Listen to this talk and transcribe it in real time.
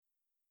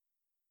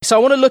So I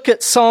want to look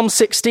at Psalm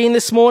 16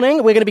 this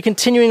morning. We're going to be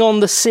continuing on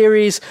the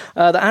series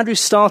that Andrew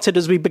started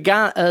as we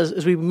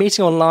were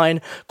meeting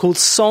online, called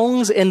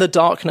Songs in the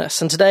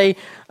Darkness. And today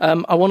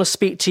I want to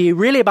speak to you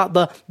really about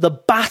the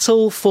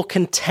battle for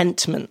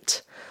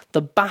contentment.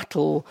 The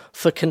battle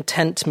for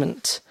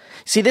contentment.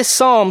 See, this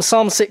Psalm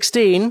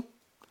 16,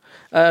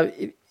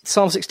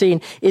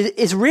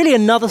 is really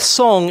another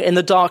song in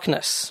the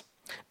darkness.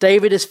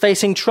 David is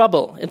facing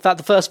trouble. In fact,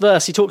 the first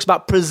verse, he talks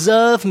about,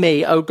 "Preserve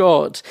me, O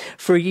God,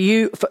 for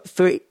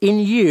in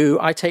you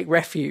I take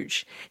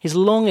refuge." He's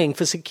longing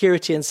for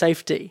security and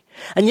safety.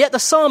 And yet the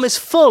psalm is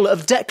full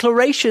of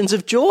declarations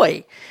of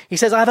joy. He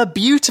says, "I have a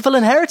beautiful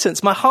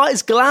inheritance. My heart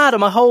is glad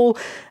and my whole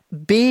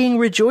being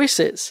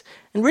rejoices."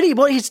 And really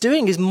what he's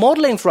doing is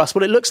modeling for us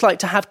what it looks like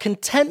to have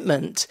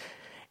contentment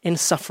in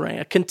suffering,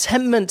 a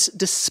contentment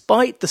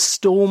despite the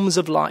storms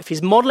of life.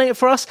 He's modeling it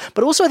for us,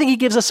 but also I think he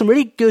gives us some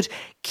really good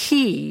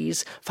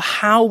keys for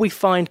how we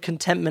find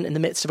contentment in the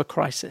midst of a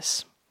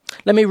crisis.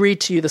 Let me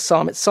read to you the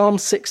psalm. It's Psalm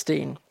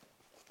 16.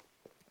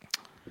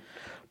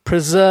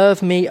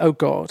 "Preserve me, O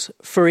God,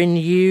 for in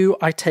you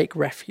I take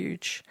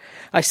refuge.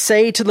 I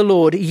say to the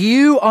Lord,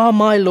 you are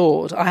my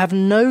Lord. I have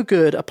no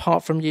good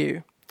apart from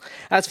you.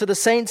 As for the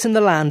saints in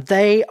the land,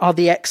 they are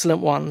the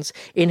excellent ones,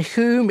 in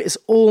whom is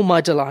all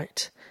my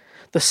delight.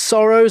 The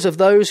sorrows of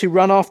those who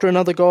run after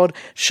another god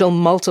shall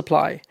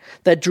multiply.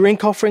 Their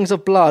drink offerings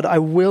of blood I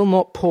will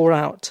not pour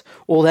out,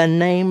 or their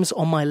names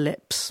on my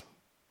lips.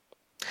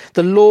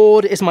 The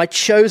Lord is my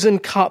chosen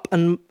cup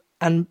and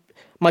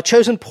my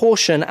chosen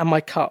portion and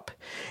my cup.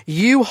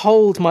 You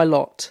hold my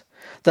lot.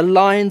 The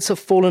lines have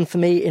fallen for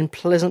me in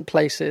pleasant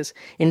places.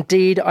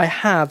 Indeed, I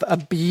have a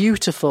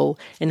beautiful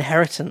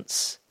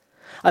inheritance.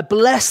 I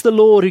bless the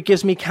Lord who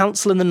gives me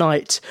counsel in the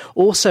night.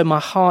 Also my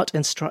heart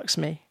instructs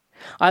me.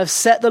 I have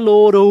set the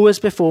Lord always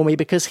before me,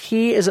 because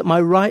he is at my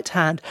right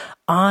hand.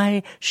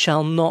 I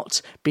shall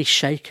not be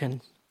shaken.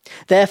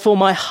 Therefore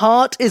my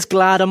heart is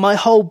glad and my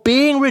whole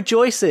being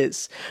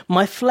rejoices.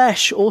 My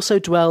flesh also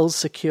dwells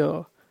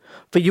secure.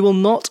 For you will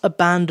not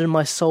abandon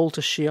my soul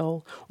to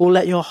Sheol, or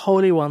let your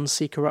Holy One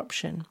see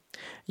corruption.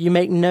 You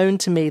make known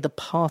to me the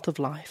path of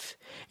life.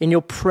 In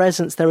your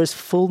presence there is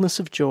fullness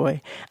of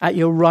joy. At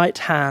your right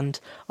hand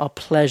are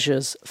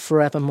pleasures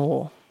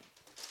forevermore."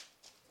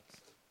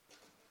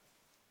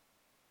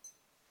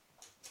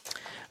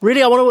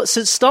 Really, I want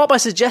to start by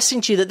suggesting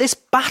to you that this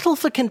battle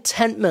for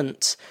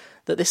contentment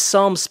that this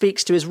psalm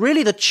speaks to is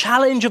really the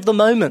challenge of the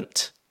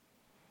moment.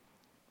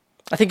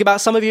 I think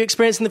about some of you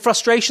experiencing the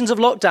frustrations of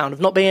lockdown,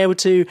 of not being able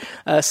to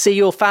see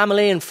your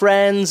family and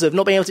friends, of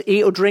not being able to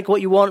eat or drink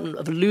what you want,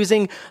 of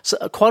losing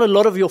quite a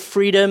lot of your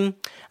freedom.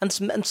 And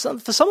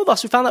for some of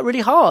us, we found that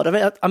really hard. I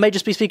mean, I may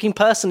just be speaking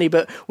personally,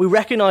 but we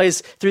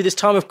recognize through this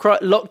time of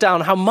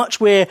lockdown how much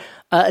we're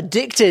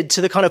addicted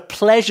to the kind of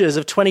pleasures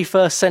of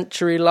 21st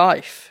century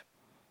life.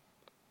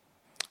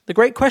 The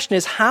great question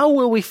is, how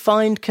will we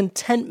find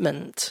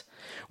contentment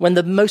when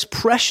the most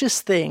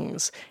precious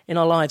things in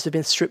our lives have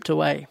been stripped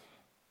away?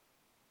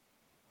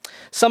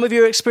 Some of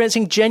you are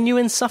experiencing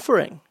genuine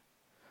suffering.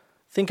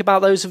 Think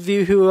about those of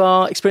you who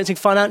are experiencing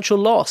financial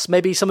loss.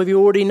 Maybe some of you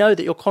already know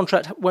that your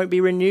contract won't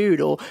be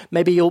renewed, or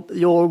maybe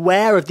you're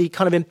aware of the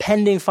kind of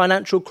impending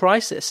financial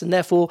crisis and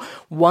therefore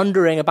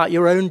wondering about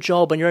your own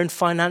job and your own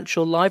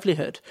financial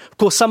livelihood. Of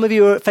course, some of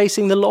you are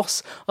facing the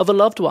loss of a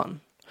loved one.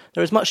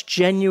 There is much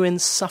genuine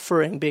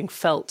suffering being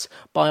felt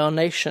by our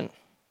nation.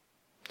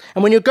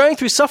 And when you're going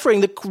through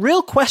suffering, the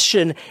real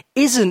question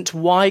isn't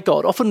why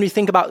God. Often when you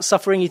think about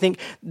suffering, you think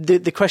the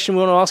question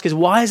we want to ask is,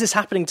 why is this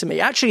happening to me?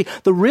 Actually,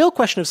 the real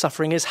question of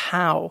suffering is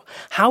how.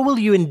 How will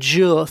you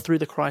endure through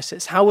the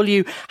crisis? How will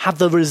you have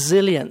the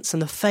resilience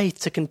and the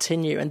faith to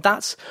continue? And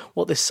that's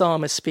what this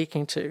psalm is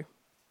speaking to.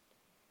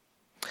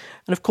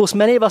 And of course,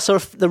 many of us are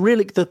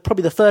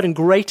probably the third and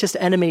greatest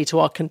enemy to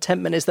our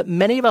contentment is that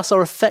many of us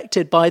are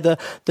affected by the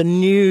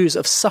news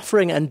of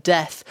suffering and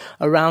death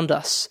around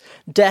us.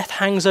 Death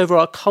hangs over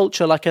our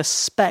culture like a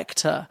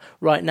spectre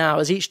right now,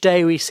 as each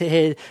day we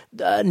hear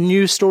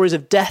news stories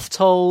of death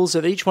tolls,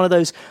 of each one of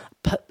those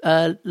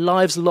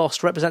lives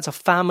lost represents a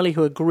family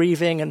who are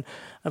grieving, and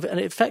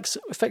it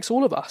affects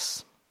all of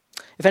us.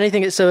 If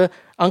anything, it's an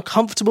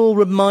uncomfortable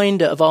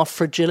reminder of our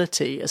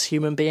fragility as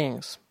human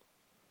beings.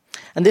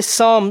 And this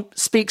psalm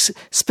speaks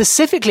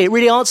specifically, it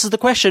really answers the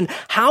question,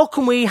 how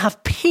can we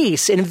have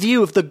peace in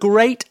view of the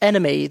great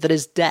enemy that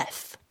is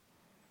death?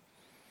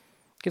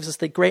 It gives us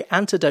the great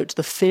antidote to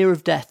the fear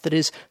of death that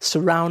is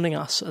surrounding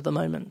us at the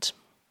moment.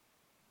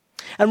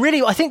 And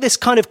really, I think this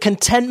kind of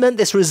contentment,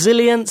 this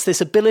resilience,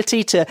 this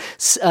ability to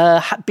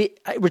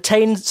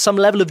retain some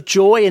level of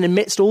joy in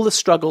amidst all the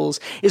struggles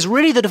is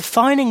really the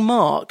defining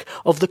mark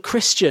of the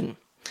Christian.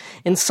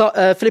 In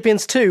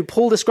Philippians 2,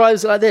 Paul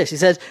describes it like this. He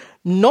says,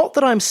 "Not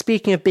that I'm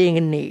speaking of being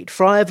in need,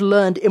 for I have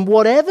learned in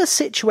whatever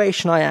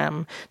situation I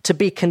am to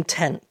be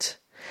content.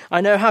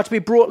 I know how to be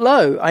brought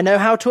low. I know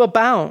how to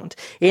abound.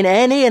 In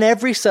any and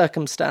every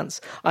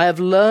circumstance, I have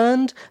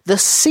learned the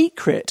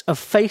secret of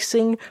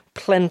facing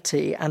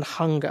plenty and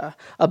hunger,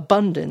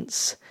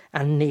 abundance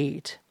and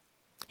need."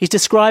 He's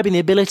describing the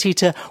ability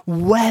to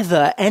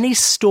weather any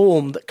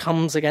storm that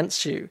comes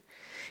against you.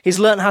 He's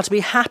learned how to be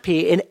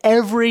happy in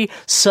every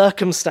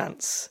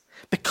circumstance.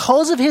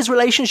 Because of his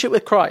relationship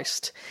with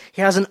Christ,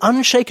 he has an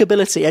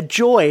unshakability, a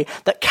joy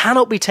that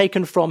cannot be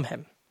taken from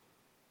him.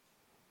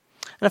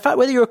 And in fact,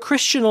 whether you're a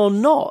Christian or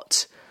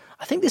not,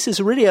 I think this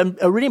is really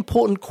a really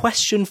important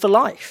question for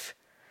life.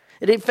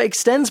 It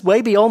extends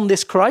way beyond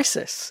this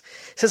crisis.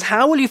 It says,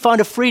 how will you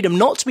find a freedom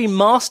not to be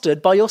mastered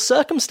by your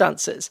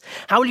circumstances?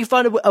 How will you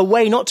find a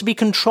way not to be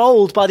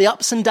controlled by the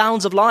ups and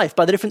downs of life,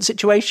 by the different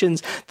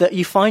situations that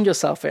you find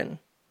yourself in?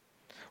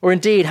 Or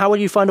indeed, how will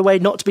you find a way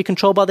not to be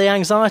controlled by the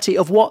anxiety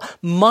of what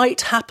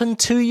might happen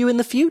to you in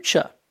the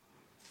future?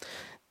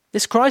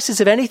 This crisis,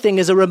 if anything,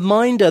 is a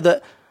reminder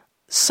that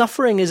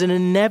suffering is an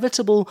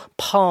inevitable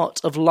part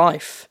of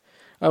life.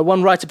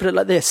 One writer put it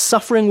like this: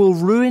 suffering will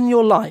ruin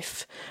your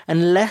life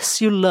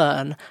unless you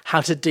learn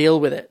how to deal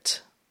with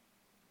it.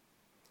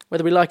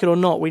 Whether we like it or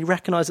not, we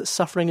recognize that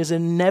suffering is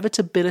an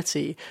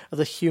inevitability of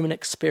the human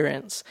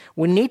experience.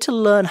 We need to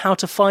learn how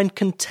to find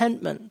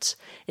contentment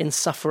in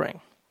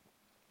suffering.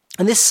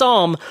 And this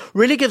psalm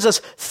really gives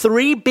us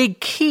three big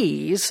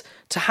keys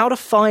to how to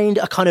find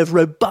a kind of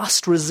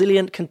robust,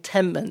 resilient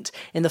contentment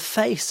in the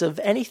face of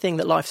anything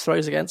that life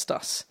throws against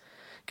us.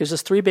 It gives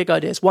us three big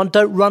ideas. One,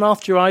 don't run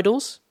after your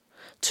idols.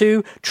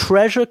 Two,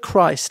 treasure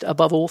Christ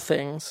above all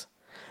things.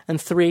 And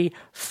three,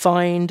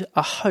 find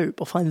a hope,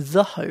 or find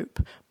the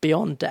hope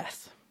beyond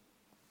death.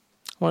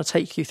 I want to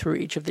take you through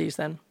each of these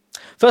then.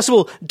 First of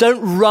all,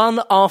 don't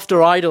run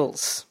after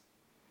idols.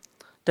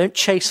 Don't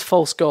chase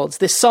false gods.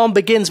 This psalm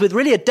begins with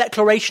really a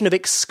declaration of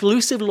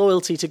exclusive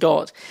loyalty to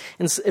God.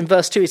 In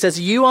verse 2, he says,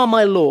 "You are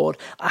my Lord.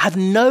 I have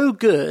no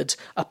good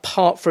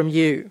apart from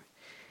you."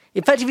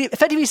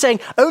 Effectively saying,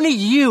 only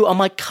you are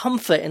my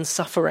comfort in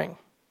suffering.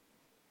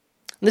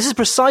 And this is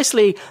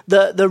precisely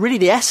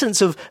the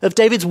essence of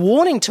David's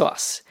warning to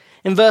us.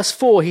 In verse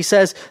 4, he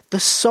says, "The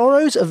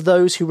sorrows of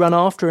those who run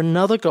after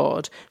another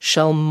god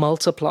shall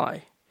multiply."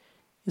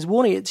 His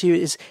warning it to you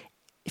is,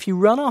 if you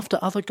run after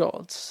other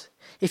gods,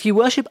 if you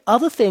worship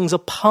other things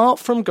apart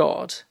from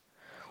God,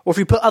 or if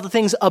you put other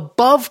things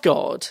above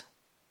God,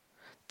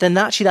 then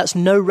actually that's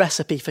no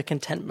recipe for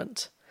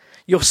contentment.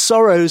 Your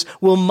sorrows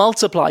will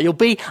multiply. You'll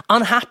be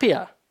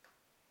unhappier.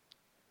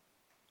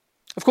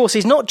 Of course,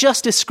 he's not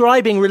just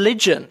describing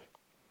religion.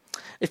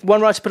 If one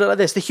writer put it like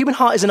this, the human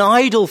heart is an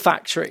idol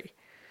factory.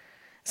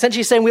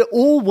 Essentially saying we're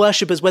all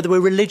worshippers, whether we're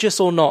religious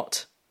or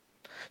not.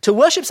 To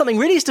worship something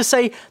really is to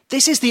say,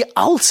 this is the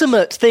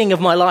ultimate thing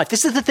of my life.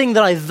 This is the thing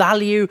that I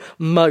value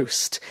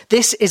most.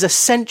 This is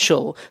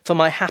essential for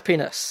my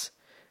happiness.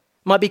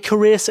 It might be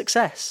career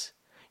success.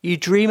 You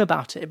dream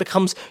about it. It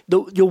becomes,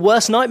 your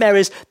worst nightmare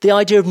is the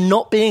idea of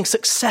not being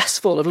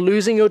successful, of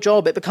losing your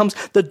job. It becomes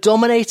the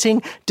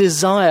dominating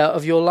desire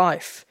of your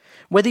life.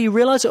 Whether you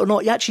realize it or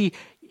not,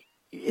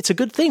 it's a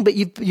good thing, but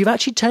you've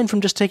actually turned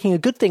from just taking a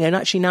good thing and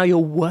actually now you're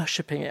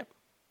worshipping it.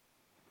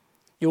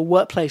 Your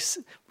workplace,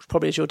 which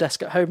probably is your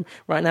desk at home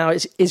right now,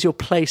 is your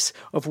place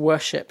of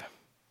worship.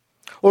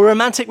 Or a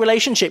romantic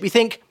relationship. You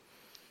think,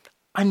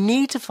 I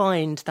need to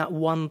find that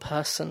one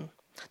person.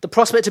 The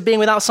prospect of being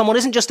without someone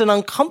isn't just an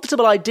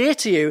uncomfortable idea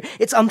to you,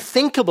 it's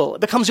unthinkable.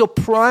 It becomes your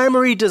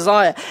primary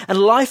desire, and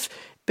life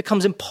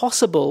becomes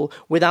impossible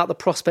without the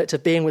prospect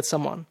of being with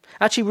someone.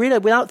 Actually,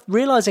 without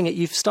realizing it,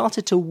 you've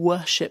started to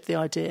worship the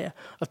idea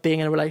of being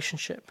in a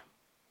relationship.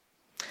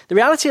 The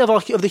reality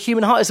of the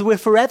human heart is that we're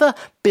forever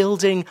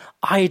building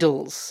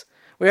idols.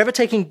 We're ever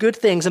taking good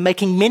things and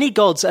making mini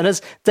gods, and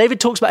as David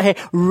talks about here,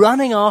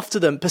 running after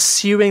them,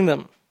 pursuing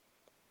them.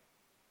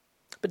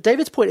 But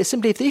David's point is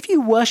simply, if you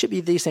worship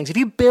these things, if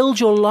you build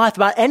your life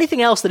about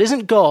anything else that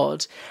isn't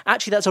God,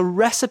 actually that's a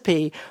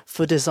recipe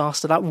for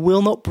disaster. That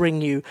will not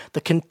bring you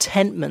the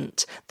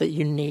contentment that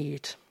you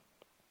need.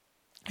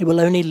 It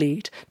will only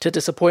lead to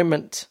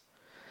disappointment.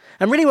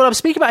 And really what I'm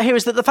speaking about here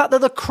is that the fact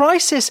that the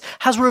crisis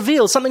has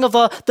revealed something of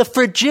the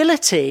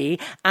fragility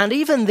and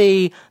even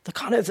the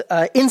kind of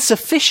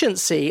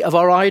insufficiency of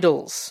our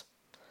idols.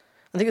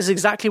 I think this is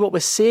exactly what we're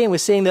seeing. We're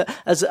seeing that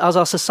as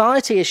our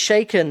society is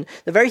shaken,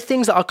 the very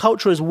things that our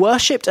culture has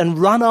worshipped and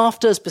run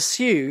after, has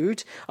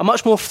pursued, are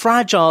much more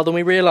fragile than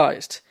we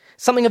realized.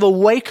 Something of a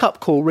wake-up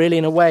call, really,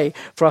 in a way,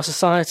 for our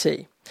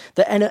society.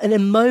 That in a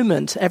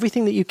moment,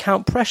 everything that you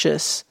count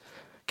precious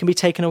can be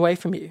taken away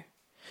from you.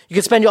 You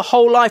could spend your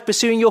whole life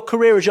pursuing your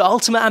career as your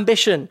ultimate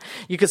ambition.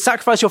 You could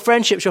sacrifice your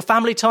friendships, your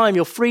family time,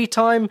 your free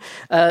time,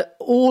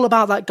 all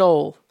about that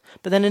goal.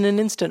 But then in an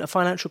instant, a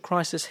financial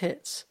crisis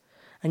hits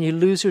and you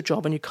lose your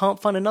job and you can't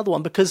find another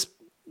one because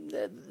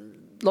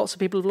lots of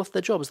people have lost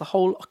their jobs. The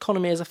whole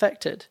economy is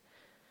affected.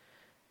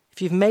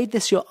 If you've made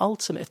this your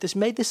ultimate, if this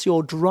made this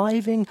your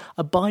driving,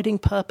 abiding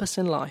purpose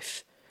in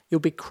life,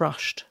 you'll be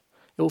crushed.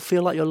 It will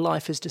feel like your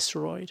life is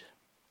destroyed.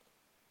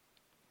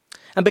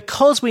 And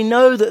because we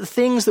know that the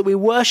things that we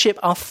worship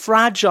are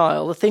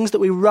fragile, the things that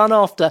we run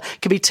after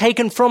can be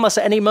taken from us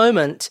at any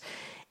moment,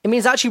 it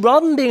means actually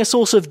rather than being a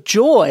source of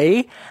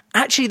joy,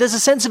 actually there's a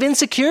sense of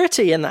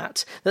insecurity in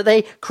that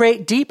they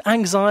create deep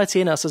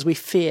anxiety in us as we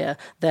fear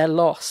their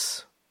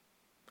loss.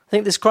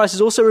 think this crisis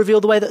also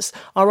revealed the way that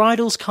our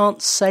idols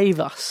can't save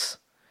us.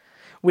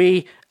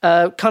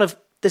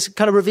 This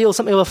kind of reveals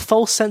something of a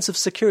false sense of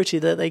security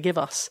that they give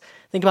us.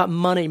 Think about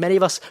money. Many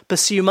of us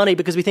pursue money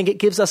because we think it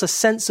gives us a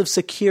sense of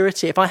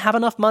security. If I have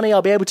enough money,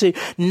 I'll be able to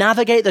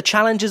navigate the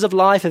challenges of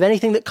life, of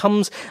anything that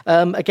comes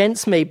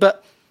against me.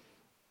 But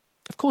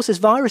of course, this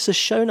virus has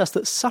shown us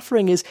that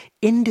suffering is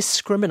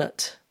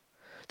indiscriminate,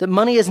 that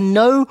money is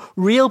no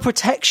real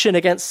protection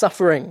against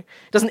suffering.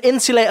 It doesn't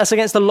insulate us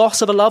against the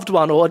loss of a loved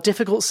one or a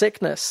difficult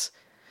sickness.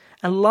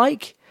 And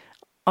like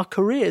our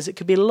careers, it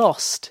could be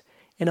lost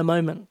in a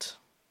moment.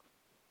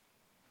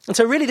 And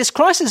so really, this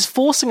crisis is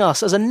forcing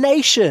us as a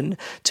nation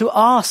to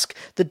ask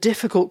the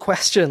difficult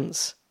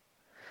questions,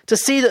 to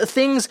see that the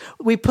things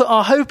we put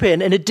our hope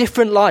in a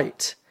different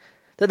light,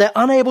 that they're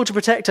unable to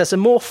protect us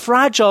and more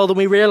fragile than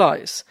we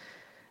realize.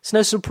 It's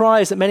no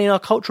surprise that many in our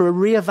culture are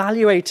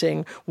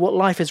reevaluating what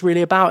life is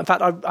really about. In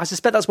fact, I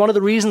suspect that's one of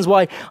the reasons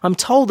why I'm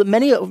told that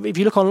if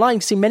you look online, you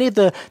see many of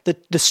the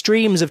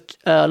streams of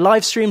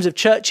live streams of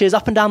churches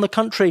up and down the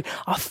country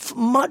are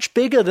much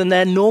bigger than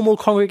their normal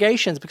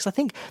congregations, because I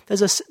think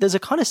there's a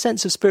kind of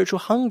sense of spiritual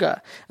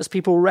hunger as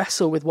people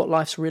wrestle with what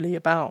life's really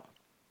about.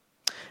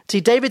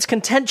 See, David's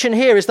contention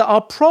here is that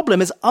our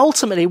problem is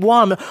ultimately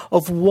one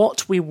of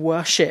what we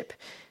worship.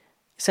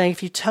 Saying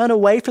if you turn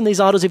away from these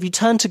idols, if you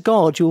turn to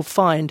God, you will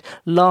find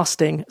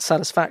lasting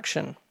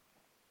satisfaction.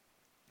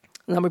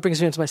 And that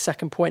brings me into my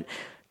second point.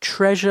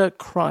 Treasure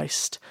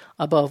Christ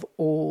above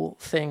all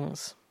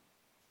things.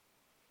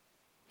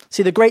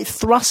 See, the great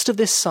thrust of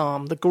this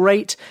psalm, the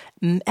great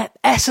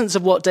essence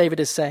of what David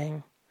is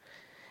saying,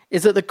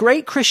 is that the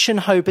great Christian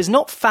hope is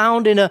not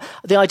found in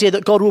the idea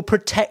that God will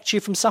protect you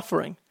from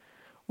suffering.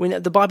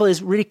 The Bible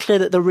is really clear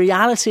that the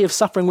reality of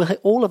suffering will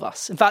hit all of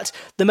us. In fact,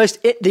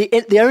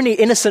 the only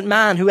innocent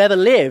man who ever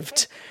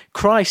lived,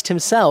 Christ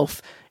himself,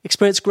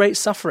 experienced great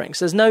suffering.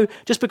 So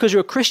just because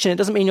you're a Christian, it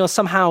doesn't mean you're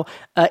somehow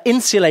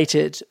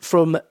insulated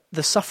from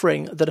the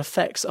suffering that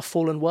affects a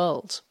fallen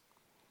world.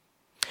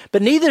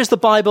 But neither is the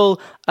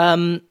Bible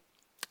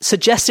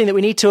suggesting that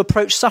we need to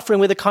approach suffering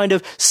with a kind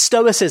of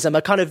stoicism,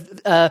 a kind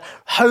of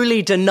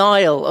holy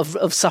denial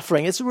of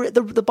suffering.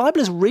 The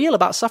Bible is real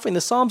about suffering.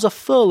 The Psalms are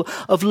full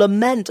of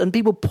lament and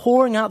people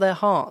pouring out their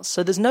hearts.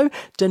 So there's no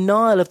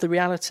denial of the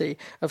reality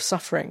of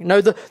suffering.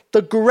 No,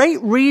 the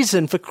great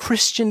reason for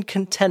Christian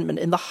contentment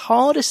in the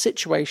hardest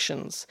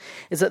situations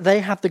is that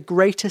they have the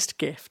greatest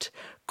gift,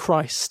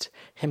 Christ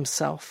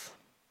himself.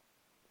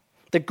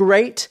 The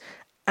great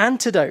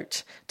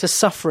antidote to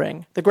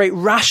suffering, the great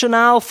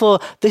rationale for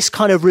this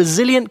kind of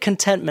resilient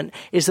contentment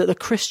is that the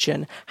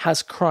Christian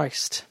has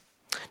Christ.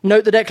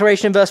 Note the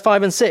declaration in verse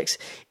 5 and 6.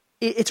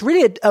 It's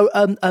really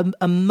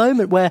a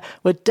moment where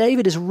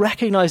David is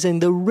recognizing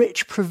the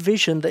rich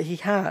provision that he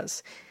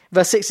has.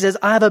 Verse 6, he says,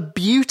 I have a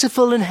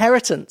beautiful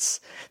inheritance.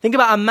 Think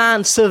about a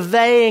man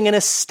surveying an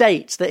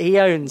estate that he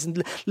owns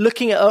and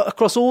looking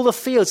across all the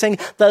fields, saying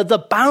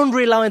the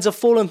boundary lines have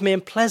fallen for me in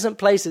pleasant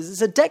places.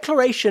 It's a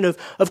declaration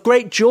of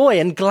great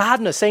joy and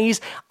gladness, saying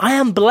I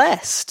am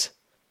blessed.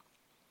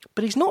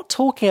 But he's not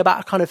talking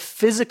about a kind of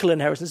physical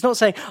inheritance. It's not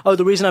saying,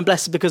 the reason I'm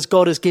blessed is because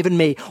God has given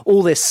me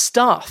all this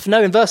stuff.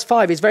 No, in verse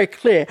 5, he's very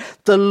clear.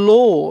 The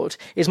Lord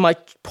is my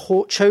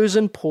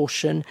chosen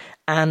portion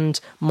and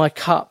my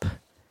cup.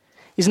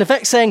 He's in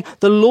effect saying,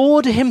 the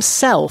Lord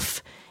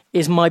himself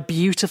is my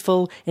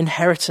beautiful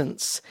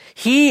inheritance.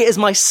 He is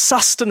my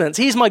sustenance.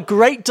 He is my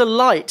great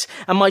delight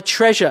and my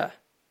treasure.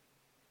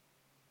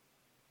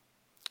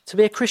 To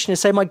be a Christian is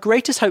say, my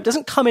greatest hope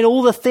doesn't come in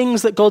all the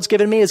things that God's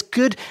given me, as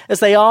good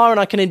as they are and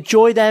I can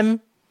enjoy them.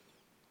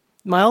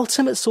 My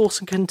ultimate source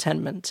of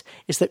contentment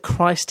is that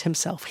Christ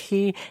himself,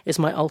 he is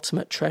my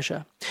ultimate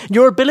treasure.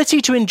 Your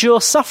ability to endure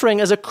suffering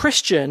as a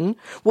Christian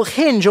will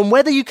hinge on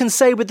whether you can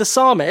say with the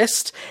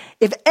psalmist,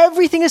 if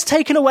everything is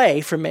taken away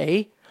from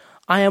me,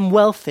 I am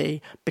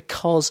wealthy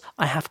because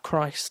I have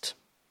Christ.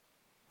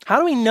 How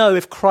do we know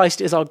if Christ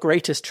is our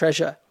greatest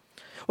treasure?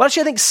 Well,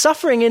 actually, I think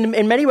suffering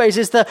in many ways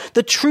is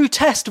the true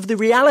test of the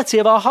reality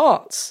of our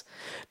hearts.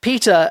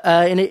 Peter,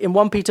 in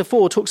 1 Peter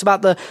 4, talks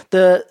about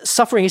the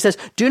suffering. He says,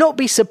 do not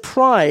be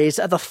surprised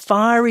at the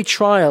fiery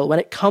trial when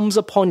it comes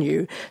upon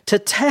you to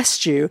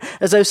test you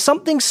as though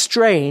something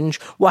strange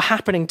were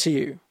happening to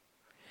you.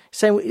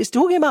 So it's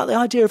talking about the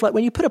idea of like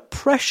when you put a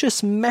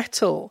precious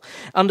metal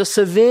under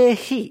severe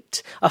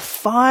heat, a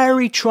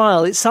fiery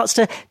trial, it starts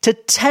to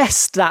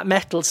test that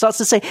metal. It starts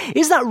to say,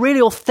 is that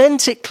really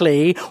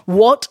authentically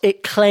what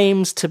it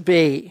claims to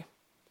be?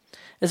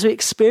 As we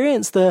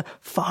experience the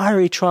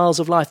fiery trials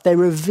of life, they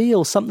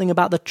reveal something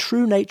about the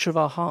true nature of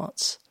our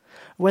hearts,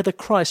 whether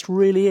Christ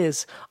really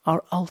is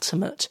our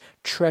ultimate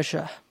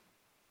treasure.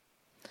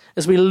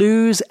 As we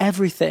lose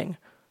everything,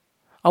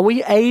 are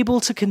we able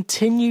to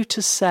continue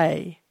to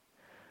say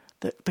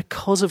that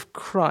because of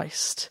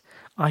Christ,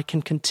 I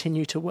can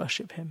continue to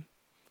worship him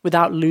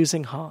without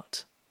losing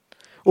heart?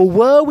 Or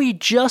were we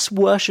just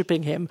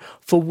worshiping him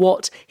for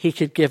what he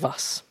could give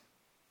us?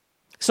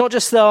 It's not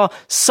just our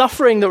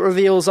suffering that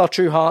reveals our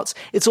true hearts,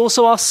 it's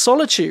also our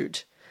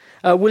solitude.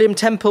 William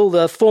Temple,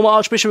 the former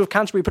Archbishop of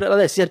Canterbury, put it like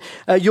this. He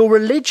said, your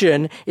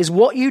religion is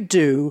what you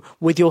do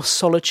with your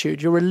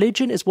solitude. Your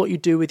religion is what you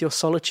do with your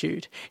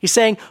solitude. He's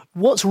saying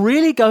what's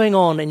really going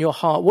on in your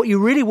heart, what you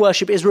really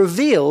worship is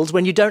revealed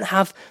when you don't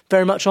have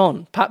very much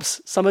on.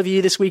 Perhaps some of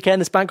you this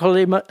weekend, this bank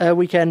holiday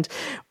weekend,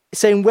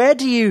 saying, where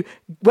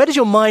does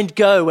your mind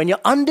go when you're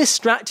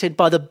undistracted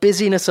by the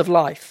busyness of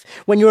life,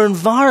 when your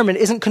environment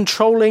isn't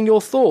controlling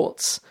your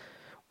thoughts?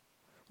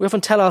 We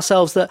often tell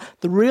ourselves that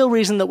the real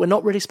reason that we're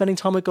not really spending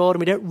time with God and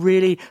we don't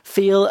really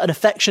feel an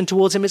affection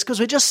towards him is because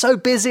we're just so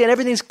busy and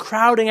everything's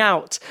crowding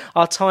out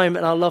our time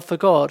and our love for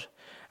God.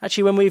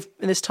 Actually, when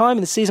in this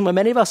season where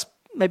many of us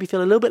maybe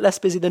feel a little bit less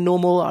busy than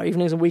normal, our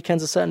evenings and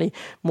weekends are certainly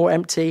more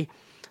empty,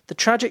 the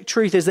tragic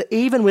truth is that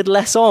even with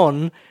less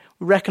on,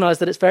 we recognize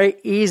that it's very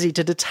easy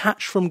to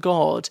detach from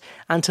God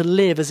and to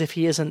live as if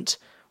he isn't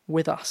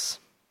with us.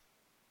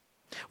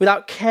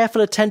 Without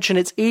careful attention,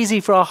 it's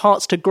easy for our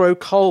hearts to grow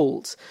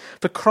cold,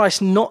 for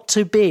Christ not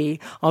to be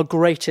our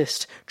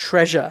greatest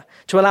treasure,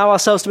 to allow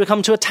ourselves to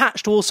become too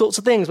attached to all sorts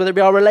of things, whether it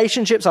be our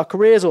relationships, our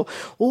careers, or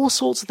all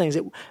sorts of things.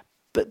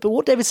 But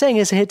what David's saying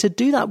is here, to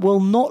do that will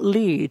not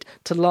lead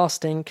to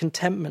lasting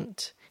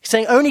contentment. He's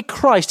saying only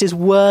Christ is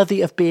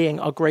worthy of being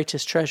our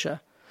greatest treasure.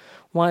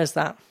 Why is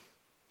that?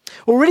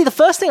 Well, really, the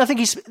first thing I think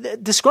he's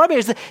describing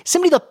is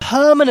simply the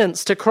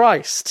permanence to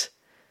Christ.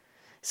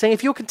 Saying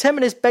if your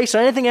contentment is based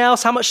on anything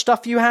else, how much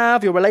stuff you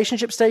have, your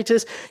relationship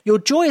status, your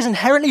joy is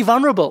inherently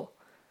vulnerable.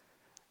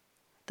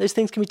 Those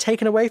things can be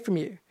taken away from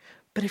you.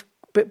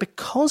 But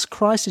because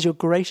Christ is your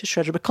greatest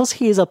treasure, because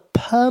he is a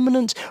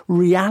permanent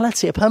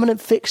reality, a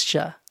permanent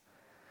fixture,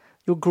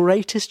 your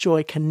greatest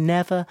joy can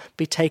never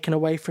be taken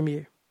away from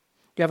you.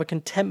 You have a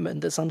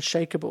contentment that's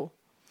unshakable.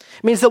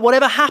 It means that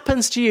whatever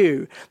happens to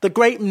you, the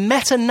great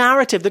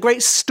meta-narrative, the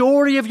great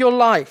story of your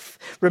life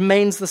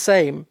remains the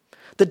same.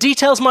 The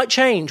details might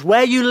change,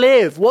 where you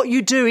live, what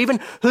you do, even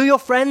who your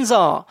friends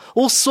are.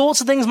 All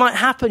sorts of things might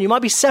happen. You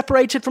might be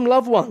separated from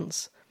loved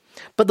ones.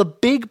 But the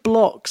big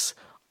blocks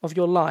of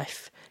your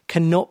life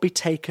cannot be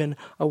taken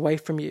away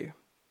from you.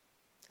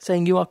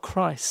 Saying you are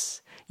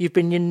Christ. You've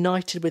been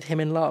united with him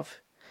in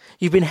love.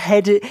 You're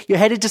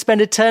headed to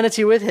spend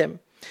eternity with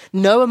him.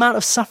 No amount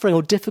of suffering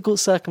or difficult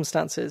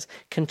circumstances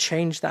can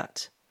change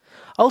that.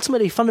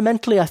 Ultimately,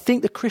 fundamentally, I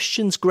think the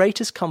Christian's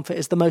greatest comfort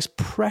is the most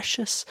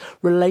precious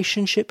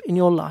relationship in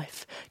your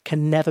life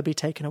can never be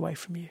taken away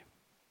from you.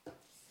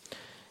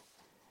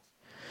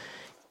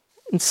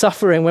 In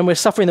suffering, when we're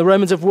suffering, the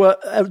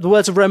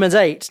words of Romans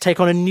 8 take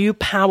on a new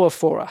power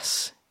for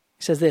us.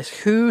 He says this,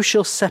 who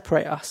shall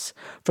separate us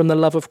from the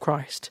love of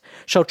Christ?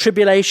 Shall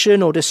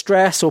tribulation or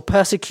distress or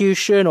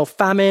persecution or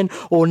famine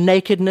or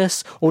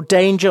nakedness or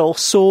danger or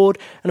sword?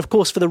 And of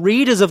course, for the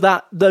readers of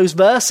those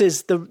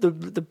verses,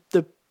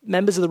 the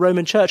members of the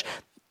Roman church,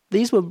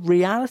 these were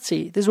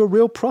reality. These were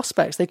real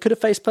prospects. They could have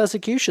faced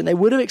persecution. They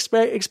would have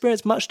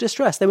experienced much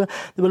distress. They were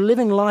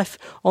living life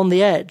on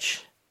the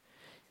edge.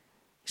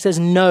 He says,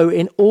 no,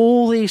 in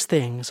all these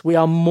things, we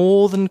are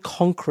more than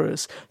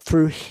conquerors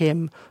through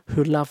him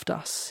who loved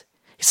us.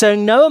 He's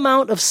saying no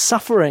amount of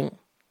suffering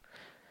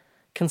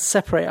can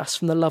separate us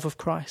from the love of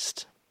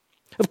Christ.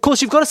 Of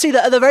course, you've got to see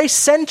that at the very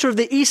center of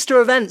the Easter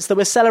events that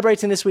we're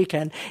celebrating this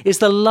weekend is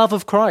the love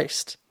of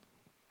Christ.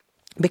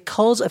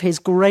 Because of his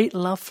great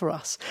love for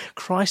us,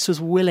 Christ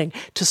was willing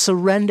to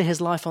surrender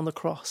his life on the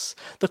cross.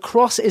 The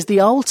cross is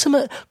the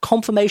ultimate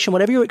confirmation,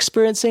 whatever you're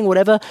experiencing,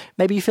 whatever,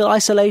 maybe you feel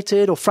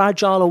isolated or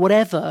fragile or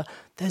whatever,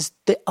 there's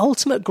the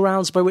ultimate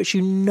grounds by which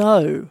you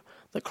know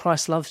that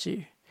Christ loves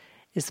you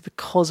is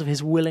because of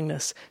his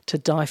willingness to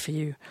die for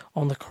you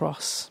on the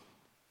cross.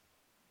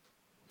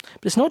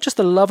 But it's not just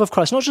the love of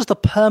Christ, not just the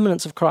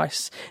permanence of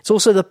Christ, it's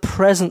also the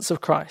presence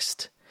of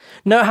Christ.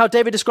 Note how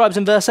David describes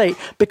in verse 8,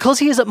 because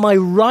he is at my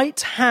right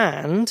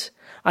hand,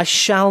 I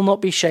shall not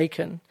be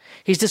shaken.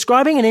 He's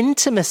describing an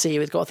intimacy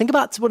with God. Think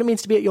about what it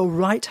means to be at your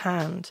right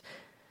hand.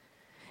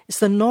 It's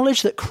the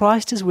knowledge that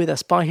Christ is with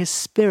us by his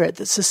Spirit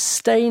that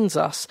sustains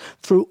us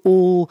through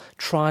all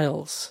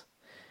trials.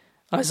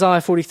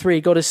 Isaiah 43,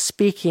 God is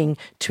speaking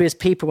to his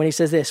people when he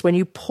says this, when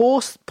you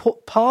pass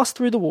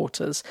through the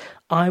waters,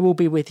 I will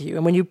be with you.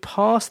 And when you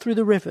pass through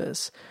the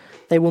rivers,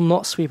 they will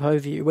not sweep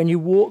over you. When you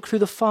walk through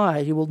the fire,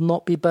 you will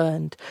not be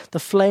burned. The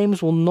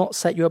flames will not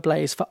set you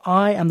ablaze. For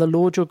I am the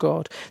Lord your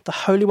God, the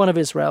Holy One of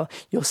Israel,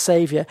 your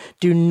Saviour.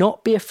 Do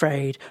not be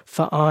afraid,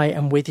 for I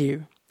am with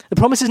you. The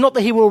promise is not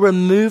that he will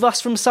remove us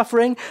from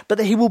suffering, but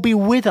that he will be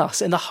with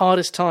us in the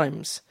hardest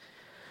times.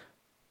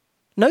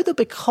 Note that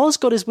because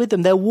God is with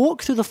them, they'll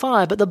walk through the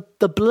fire, but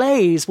the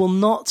blaze will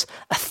not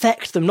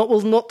affect them,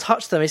 will not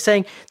touch them. He's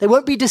saying they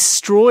won't be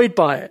destroyed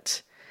by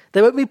it.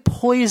 They won't be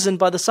poisoned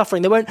by the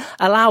suffering. They won't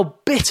allow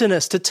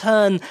bitterness to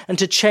turn and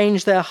to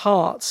change their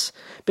hearts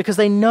because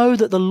they know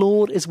that the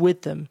Lord is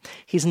with them.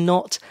 He's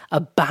not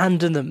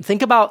abandoned them.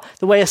 Think about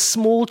the way a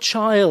small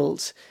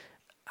child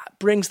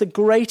brings the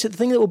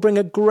thing that will bring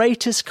a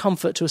greatest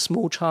comfort to a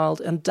small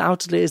child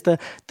undoubtedly is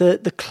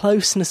the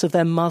closeness of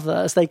their mother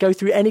as they go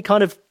through any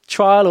kind of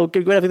trial or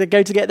whatever, they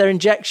go to get their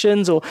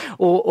injections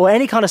or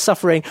any kind of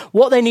suffering,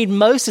 what they need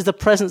most is the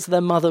presence of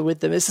their mother with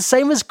them. It's the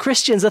same as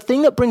Christians. The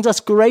thing that brings us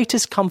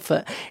greatest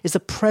comfort is the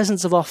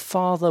presence of our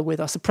Father with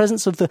us, the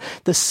presence of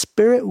the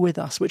Spirit with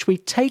us, which we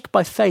take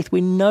by faith.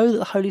 We know that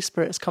the Holy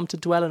Spirit has come to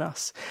dwell in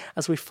us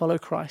as we follow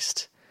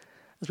Christ,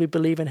 as we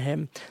believe in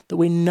him, that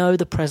we know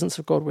the presence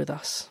of God with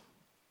us.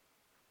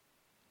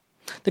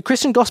 The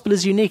Christian gospel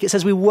is unique. It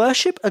says we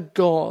worship a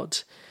God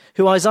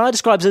who Isaiah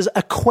describes as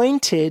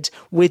acquainted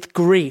with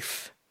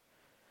grief.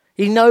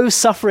 He knows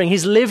suffering.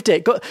 He's lived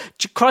it.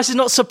 Christ is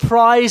not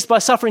surprised by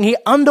suffering. He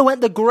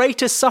underwent the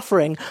greatest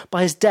suffering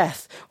by his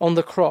death on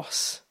the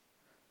cross.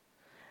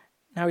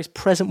 Now he's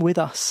present with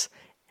us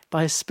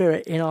by his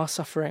Spirit in our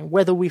suffering,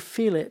 whether we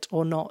feel it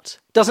or not.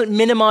 It doesn't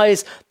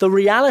minimize the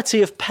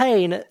reality of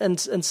pain and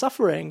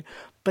suffering,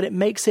 but it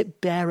makes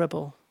it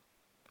bearable,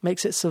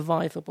 makes it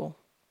survivable.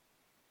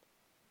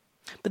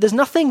 But there's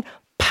nothing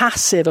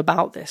passive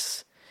about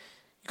this.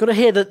 You've got to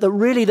hear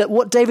that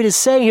what David is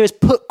saying here is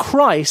put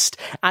Christ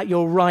at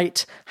your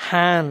right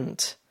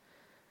hand.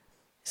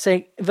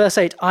 Saying, verse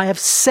 8, I have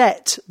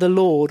set the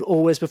Lord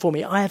always before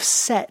me. I have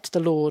set the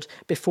Lord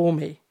before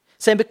me.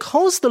 Saying,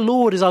 because the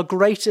Lord is our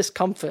greatest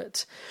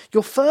comfort,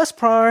 your first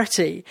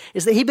priority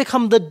is that he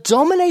become the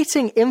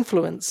dominating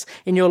influence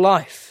in your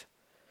life.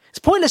 It's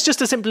pointless just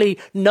to simply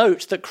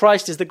note that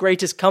Christ is the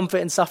greatest comfort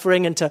in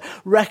suffering and to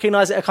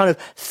recognize it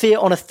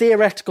on a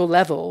theoretical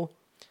level.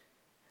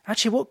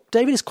 Actually, what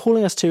David is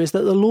calling us to is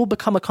that the Lord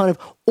become a kind of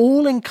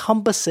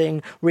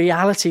all-encompassing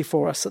reality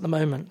for us at the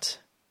moment.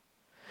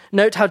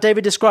 Note how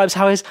David describes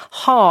how his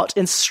heart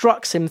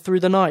instructs him through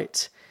the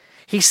night.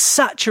 He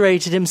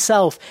saturated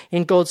himself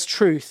in God's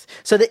truth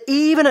so that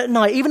even at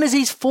night, even as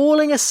he's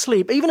falling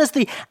asleep, even as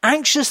the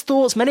anxious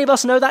thoughts, many of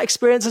us know that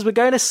experience as we're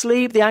going to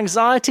sleep, the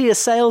anxiety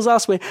assails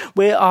us,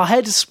 our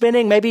head is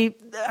spinning, maybe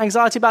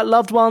anxiety about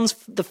loved ones,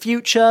 the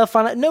future,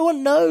 no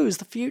one knows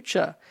the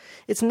future.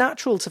 It's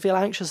natural to feel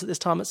anxious at this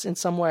time in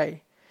some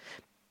way.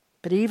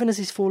 But even as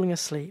he's falling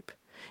asleep,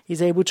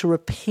 he's able to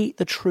repeat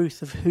the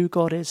truth of who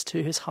God is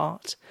to his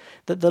heart,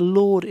 that the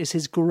Lord is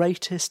his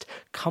greatest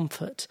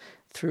comfort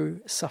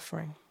through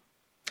suffering.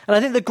 And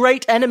I think the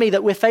great enemy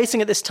that we're facing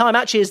at this time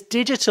actually is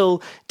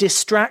digital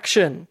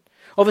distraction.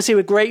 Obviously,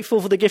 we're grateful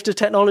for the gift of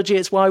technology.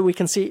 It's why you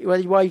can see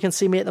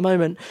me at the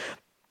moment.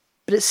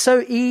 But it's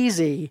so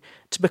easy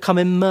to become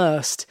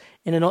immersed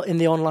in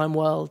the online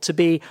world, to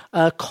be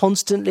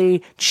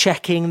constantly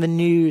checking the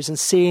news and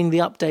seeing the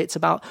updates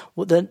about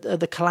what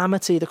the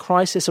calamity, the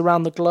crisis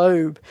around the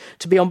globe,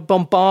 to be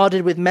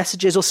bombarded with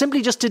messages, or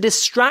simply just to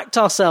distract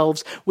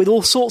ourselves with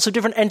all sorts of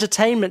different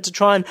entertainment to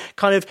try and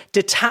kind of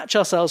detach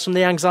ourselves from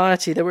the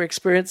anxiety that we're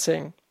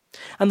experiencing.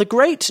 And the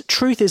great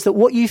truth is that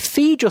what you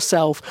feed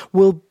yourself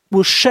will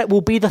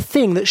be the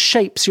thing that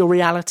shapes your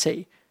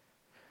reality.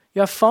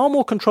 You have far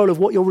more control of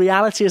what your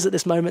reality is at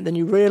this moment than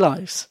you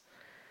realize.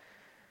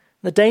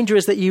 The danger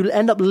is that you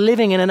end up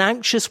living in an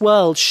anxious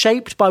world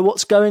shaped by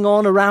what's going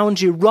on around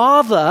you,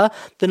 rather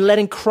than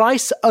letting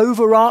Christ's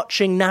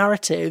overarching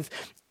narrative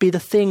be the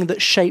thing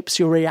that shapes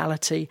your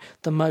reality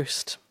the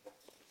most.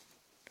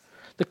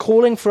 The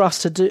calling for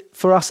us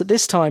at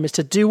this time is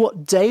to do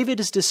what David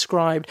has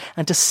described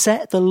and to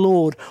set the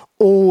Lord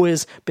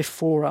always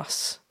before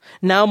us.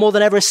 Now more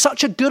than ever is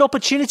such a good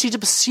opportunity to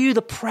pursue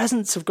the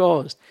presence of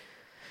God,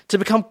 to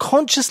become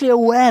consciously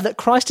aware that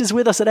Christ is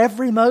with us at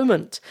every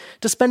moment,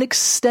 to spend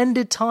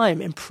extended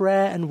time in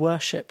prayer and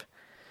worship,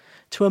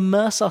 to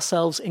immerse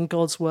ourselves in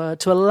God's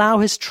word, to allow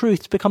his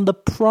truth to become the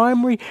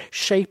primary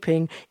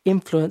shaping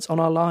influence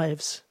on our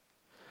lives.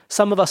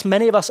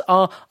 Many of us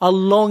are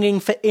longing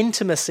for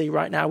intimacy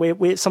right now.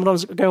 We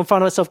sometimes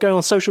find ourselves going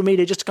on social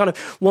media just to kind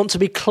of want to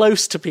be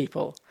close to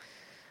people.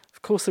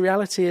 Of course, the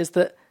reality is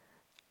that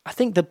I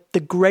think the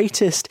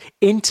greatest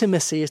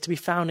intimacy is to be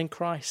found in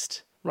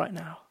Christ right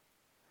now.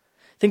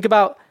 Think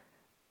about,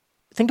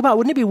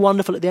 wouldn't it be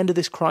wonderful at the end of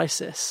this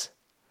crisis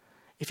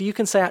if you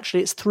can say,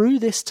 actually, it's through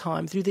this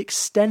time, through the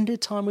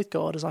extended time with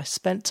God, as I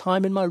spent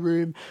time in my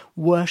room,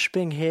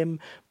 worshipping him,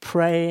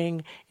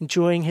 praying,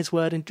 enjoying his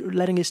word, and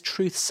letting his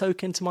truth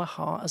soak into my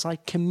heart, as I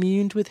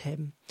communed with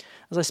him,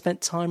 as I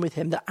spent time with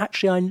him, that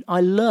actually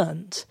I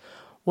learned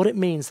what it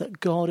means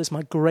that God is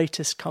my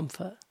greatest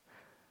comfort,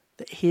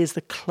 that he is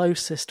the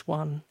closest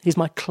one, he's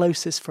my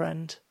closest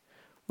friend.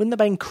 Wouldn't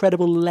that be an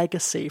incredible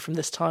legacy from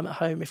this time at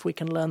home if we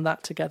can learn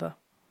that together?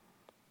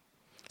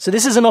 So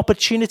this is an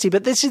opportunity,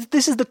 but this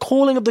is the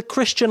calling of the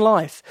Christian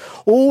life.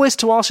 Always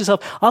to ask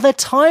yourself, are there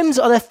things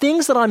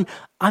that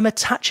I'm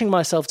attaching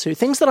myself to,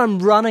 things that I'm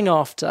running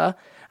after?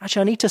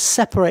 Actually, I need to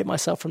separate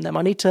myself from them.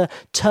 I need to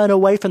turn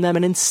away from them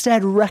and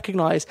instead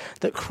recognize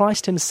that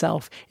Christ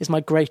himself is my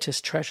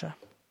greatest treasure.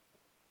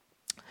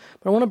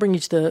 But I want to bring you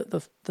to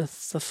the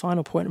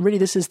final point. Really,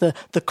 this is the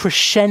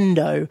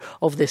crescendo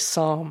of this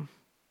psalm.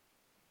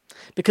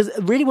 Because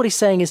really what he's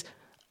saying is,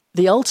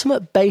 the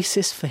ultimate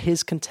basis for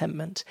his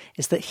contentment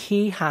is that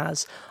he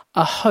has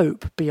a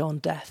hope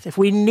beyond death. If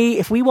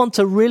we want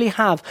to really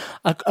have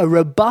a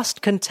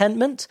robust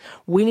contentment,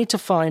 we need to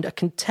find a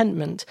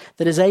contentment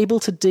that is able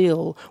to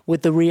deal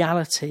with the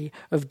reality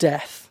of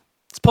death.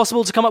 It's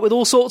possible to come up with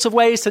all sorts of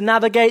ways to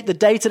navigate the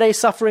day-to-day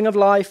suffering of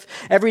life,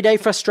 everyday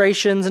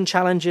frustrations and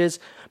challenges,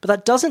 but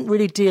that doesn't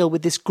really deal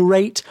with this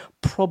great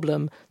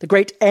problem, the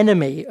great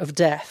enemy of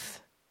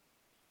death.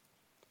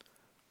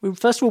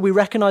 First of all, we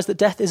recognize that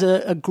death is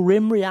a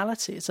grim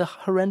reality. It's a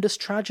horrendous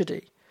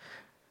tragedy.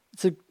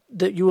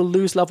 That you will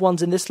lose loved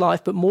ones in this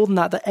life, but more than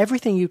that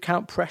everything you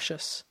count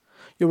precious,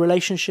 your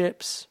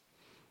relationships,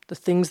 the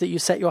things that you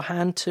set your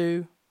hand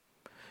to,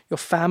 your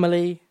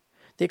family,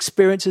 the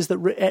experiences that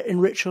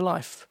enrich your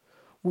life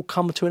will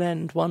come to an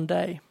end one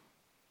day.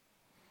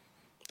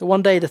 But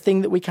one day, the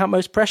thing that we count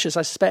most precious,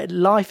 I suspect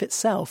life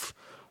itself,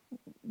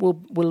 will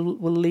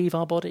leave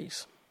our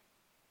bodies.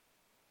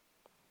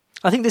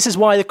 I think this is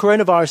why the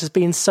coronavirus has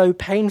been so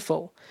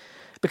painful,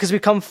 because we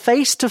come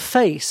face to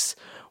face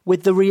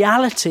with the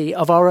reality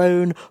of our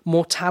own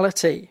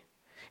mortality.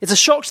 It's a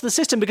shock to the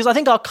system because I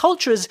think our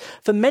culture is,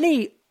 for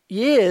many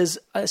years,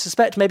 I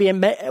suspect maybe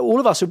all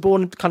of us who are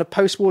born kind of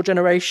post-war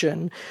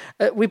generation,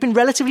 we've been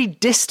relatively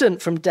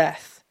distant from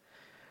death.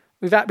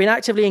 We've been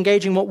actively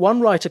engaging what one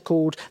writer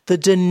called the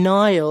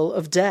denial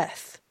of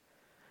death.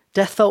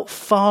 Death felt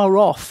far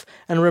off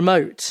and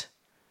remote.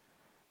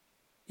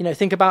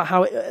 Think about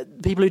how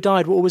people who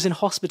died were always in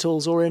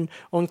hospitals or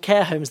on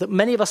care homes, that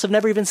many of us have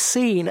never even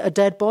seen a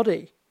dead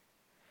body.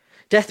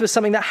 Death was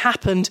something that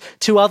happened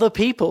to other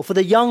people. For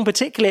the young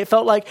particularly, it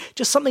felt like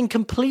just something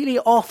completely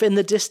off in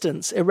the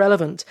distance,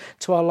 irrelevant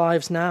to our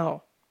lives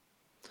now.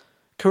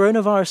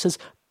 Coronavirus has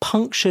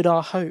punctured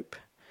our hope.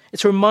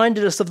 It's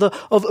reminded us of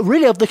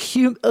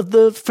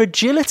the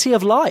fragility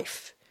of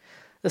life.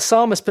 The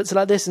psalmist puts it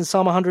like this in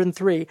Psalm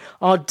 103.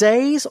 Our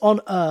days on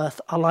earth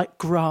are like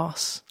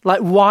grass,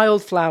 like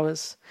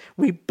wildflowers.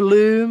 We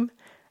bloom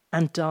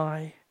and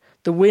die.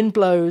 The wind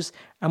blows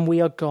and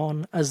we are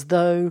gone, as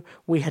though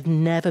we had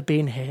never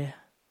been here.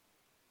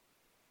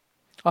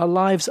 Our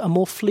lives are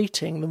more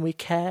fleeting than we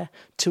care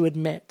to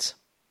admit.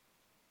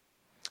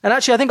 And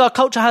actually, I think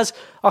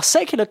our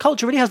secular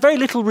culture really has very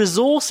little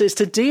resources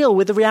to deal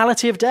with the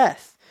reality of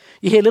death.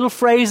 You hear little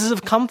phrases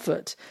of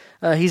comfort.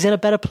 He's in a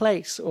better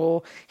place,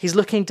 or he's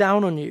looking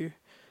down on you.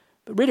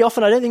 But really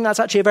often, I don't think that's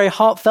actually a very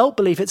heartfelt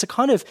belief. It's a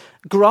kind of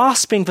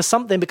grasping for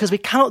something because we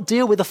cannot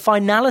deal with the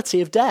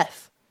finality of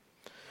death.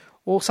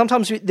 Or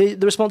sometimes the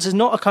response is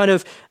not a kind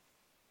of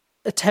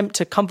attempt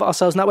to comfort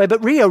ourselves in that way,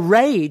 but really a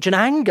rage and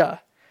anger.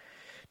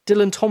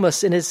 Dylan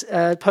Thomas, in his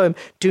poem,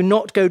 Do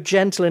Not Go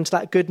Gentle Into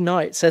That Good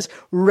Night, says,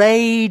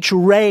 rage,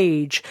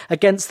 rage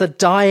against the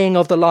dying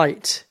of the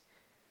light.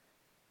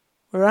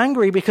 We're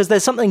angry because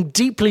there's something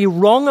deeply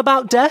wrong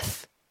about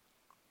death,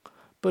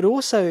 but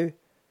also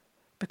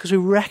because we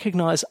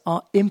recognize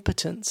our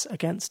impotence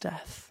against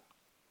death.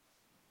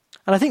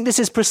 And I think this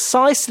is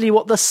precisely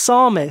what the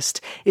psalmist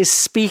is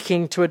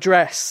speaking to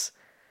address.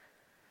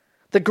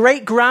 The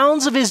great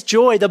grounds of his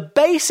joy, the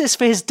basis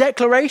for his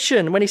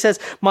declaration when he says,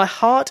 my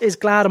heart is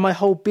glad and my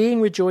whole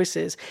being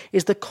rejoices,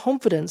 is the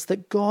confidence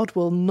that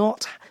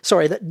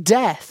that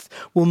death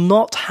will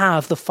not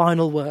have the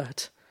final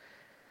word,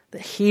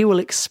 that he will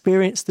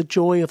experience the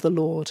joy of the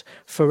Lord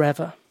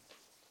forever.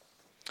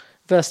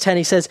 Verse 10,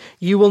 he says,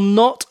 you will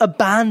not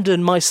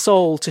abandon my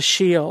soul to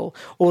Sheol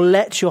or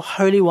let your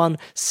Holy One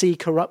see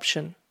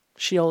corruption.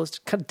 Sheol is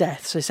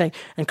death. So he's saying,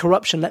 and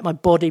corruption, let my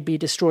body be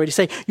destroyed. He's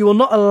saying, you will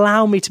not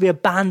allow me to be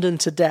abandoned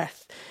to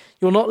death.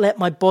 You will not let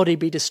my body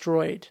be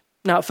destroyed.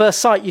 Now, at first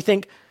sight, you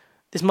think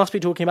this must be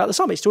talking about the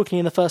psalmist. He's talking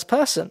in the first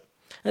person.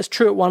 That's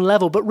true at one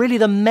level, but really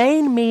the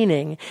main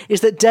meaning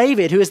is that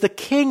David, who is the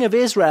king of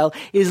Israel,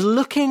 is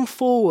looking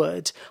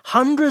forward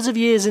hundreds of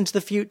years into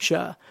the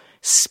future,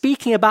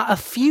 speaking about a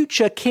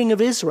future king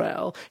of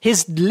Israel,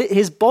 his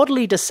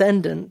bodily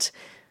descendant.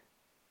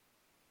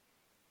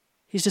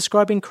 He's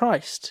describing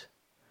Christ,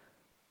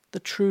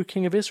 the true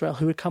king of Israel,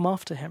 who would come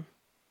after him.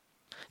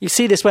 You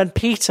see this when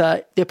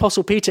Peter, the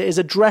Apostle Peter, is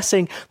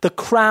addressing the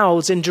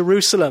crowds in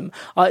Jerusalem.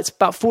 It's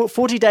about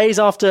 40 days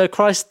after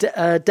Christ's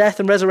death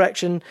and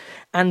resurrection,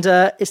 and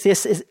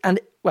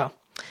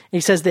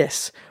he says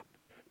this,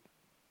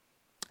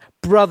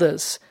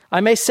 brothers, I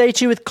may say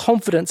to you with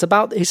confidence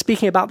he's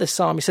speaking about this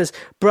psalm. He says,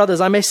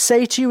 brothers, I may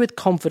say to you with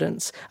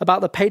confidence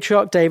about the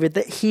patriarch David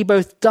that he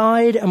both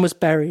died and was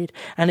buried,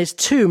 and his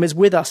tomb is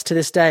with us to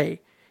this day.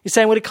 He's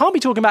saying, well, he can't be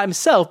talking about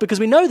himself because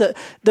we know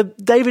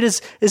that David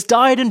has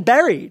died and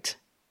buried.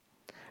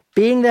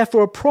 Being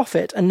therefore a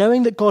prophet and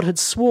knowing that God had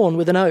sworn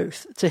with an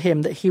oath to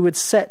him that he would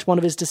set one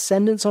of his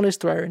descendants on his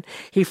throne,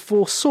 he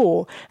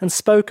foresaw and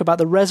spoke about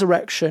the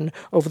resurrection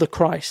of the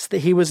Christ, that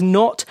he was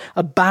not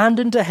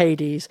abandoned to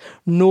Hades,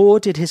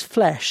 nor did his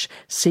flesh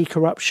see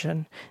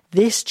corruption.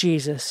 This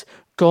Jesus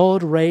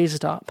God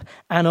raised up,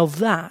 and of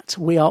that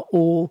we are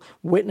all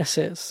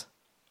witnesses.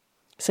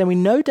 So we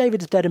know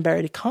David is dead and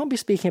buried. He can't be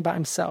speaking about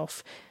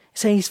himself.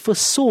 saying he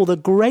foresaw the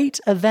great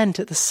event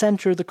at the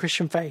center of the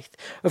Christian faith,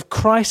 of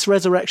Christ's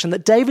resurrection,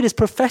 that David is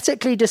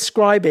prophetically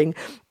describing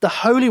the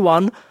Holy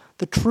One,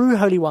 the true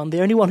Holy One,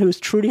 the only one who is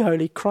truly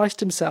holy, Christ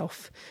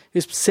himself, who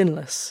is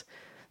sinless,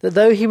 that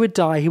though he would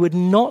die, he would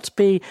not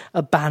be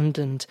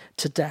abandoned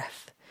to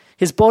death.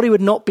 His body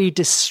would not be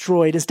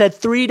destroyed. Instead,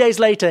 3 days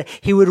later,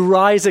 he would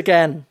rise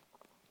again.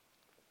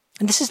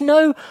 And this is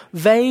no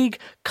vague,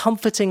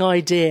 comforting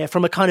idea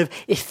from a kind of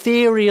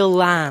ethereal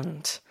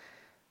land.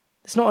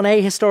 It's not an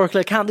ahistorical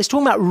account. He's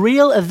talking about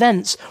real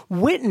events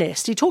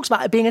witnessed. He talks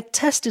about it being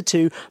attested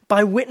to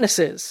by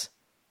witnesses.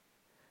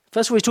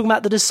 First of all, he's talking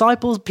about the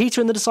disciples, Peter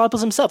and the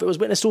disciples himself. It was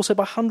witnessed also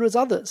by hundreds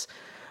of others.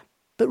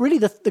 But really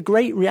the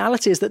great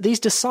reality is that these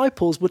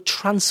disciples were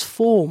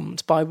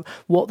transformed by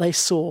what they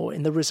saw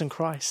in the risen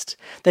Christ.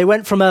 They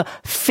went from a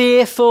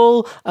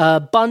fearful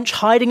bunch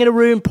hiding in a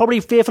room,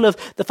 probably fearful of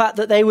the fact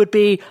that they would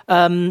be,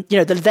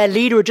 their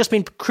leader had just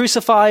been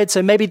crucified,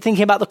 so maybe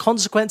thinking about the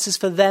consequences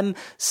for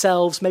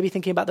themselves, maybe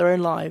thinking about their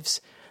own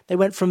lives. They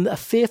went from a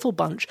fearful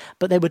bunch,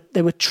 but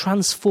they were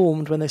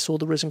transformed when they saw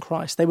the risen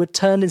Christ. They were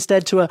turned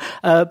instead to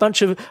a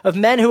bunch of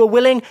men who were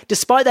willing,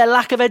 despite their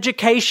lack of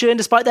education,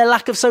 despite their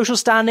lack of social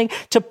standing,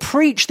 to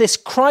preach this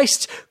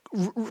Christ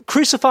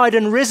crucified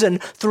and risen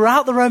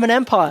throughout the Roman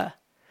Empire.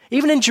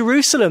 Even in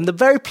Jerusalem, the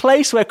very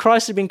place where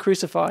Christ had been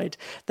crucified,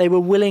 they were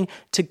willing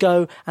to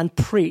go and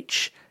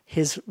preach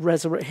his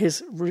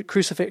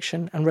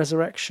crucifixion and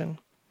resurrection.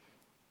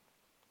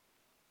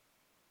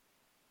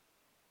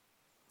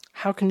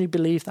 How can you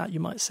believe that, you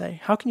might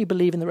say? How can you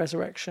believe in the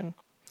resurrection?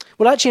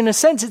 Well, actually, in a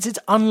sense, it's its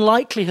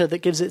unlikelihood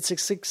that gives it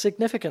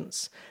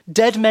significance.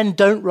 Dead men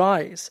don't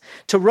rise.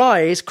 To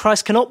rise,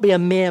 Christ cannot be a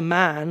mere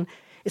man.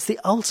 It's the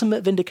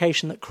ultimate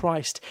vindication that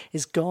Christ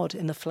is God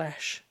in the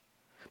flesh.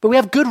 But we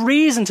have good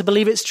reason to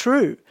believe it's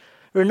true.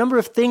 There are a number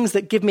of things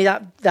that give me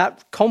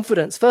that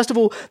confidence. First of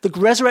all, the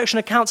resurrection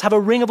accounts have a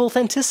ring of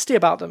authenticity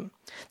about them.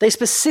 They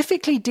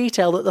specifically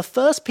detail that the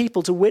first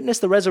people to witness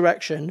the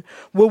resurrection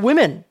were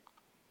women.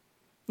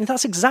 And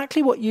that's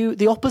exactly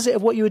the opposite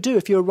of what you would do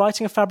if you were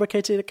writing a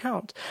fabricated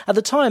account. At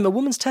the time, a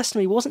woman's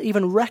testimony wasn't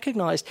even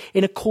recognized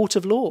in a court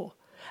of law.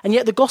 And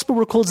yet the gospel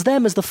records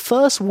them as the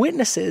first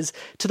witnesses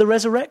to the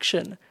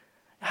resurrection.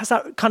 It has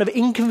that kind of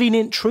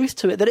inconvenient truth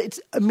to it that it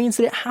means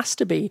that it has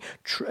to be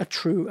a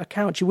true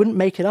account. You wouldn't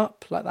make it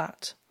up like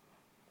that.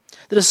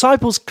 The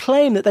disciples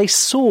claim that they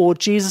saw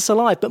Jesus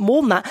alive, but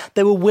more than that,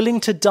 they were willing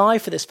to die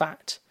for this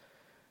fact.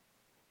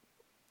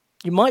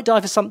 You might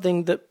die for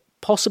something that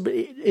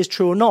possibly is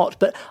true or not,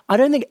 but I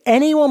don't think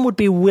anyone would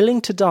be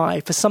willing to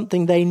die for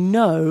something they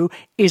know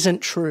isn't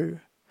true.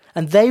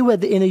 And they were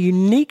in a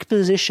unique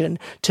position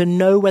to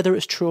know whether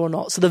it's true or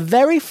not. So the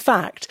very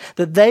fact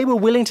that they were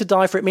willing to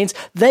die for it means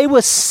they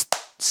were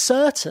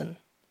certain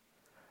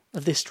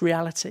of this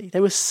reality.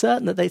 They were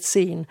certain that they'd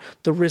seen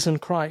the risen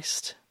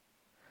Christ.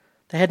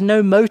 They had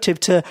no motive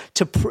to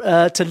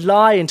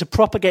lie and to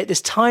propagate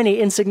this tiny,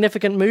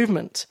 insignificant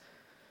movement.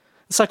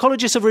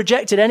 Psychologists have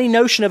rejected any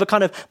notion of a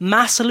kind of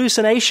mass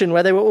hallucination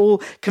where they were all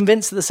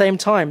convinced at the same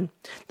time.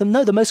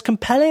 No, the most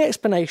compelling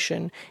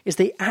explanation is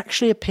they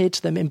actually appeared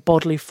to them in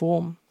bodily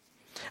form.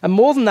 And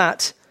more than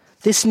that,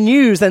 this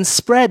news then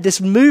spread,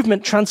 this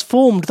movement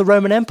transformed the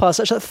Roman Empire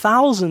such that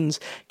thousands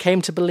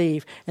came to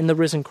believe in the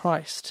risen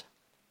Christ.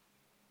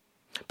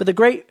 But the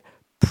great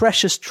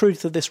precious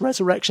truth of this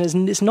resurrection is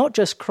it's not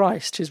just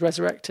Christ who's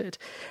resurrected.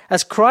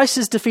 As Christ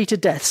has defeated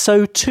death,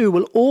 so too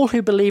will all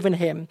who believe in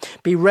him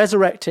be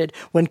resurrected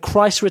when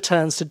Christ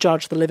returns to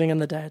judge the living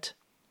and the dead.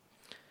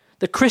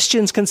 The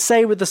Christians can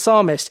say with the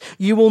psalmist,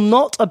 "You will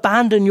not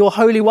abandon your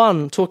Holy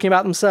One," talking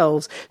about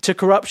themselves, "to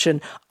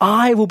corruption.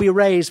 I will be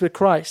raised with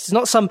Christ." It's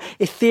not some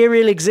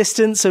ethereal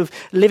existence of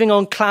living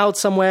on clouds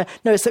somewhere.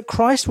 No, it's that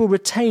Christ will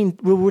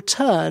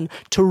return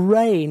to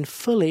reign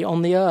fully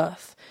on the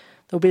earth.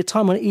 There will be a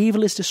time when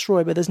evil is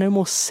destroyed, where there's no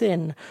more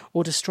sin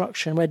or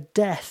destruction, where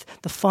death,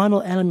 the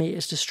final enemy,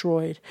 is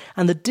destroyed,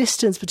 and the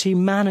distance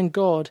between man and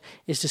God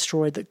is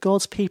destroyed, that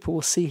God's people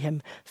will see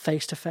him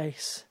face to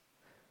face.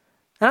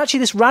 And actually,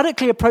 this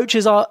radically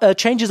changes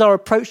our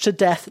approach to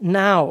death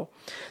now.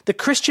 The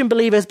Christian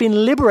believer has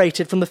been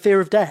liberated from the fear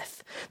of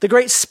death. The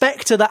great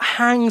spectre that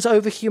hangs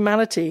over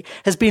humanity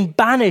has been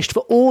banished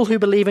for all who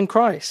believe in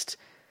Christ.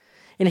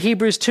 In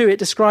Hebrews 2, it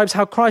describes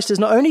how Christ has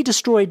not only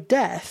destroyed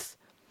death,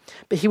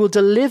 but he will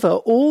deliver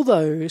all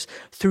those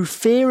through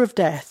fear of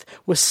death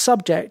were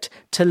subject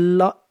to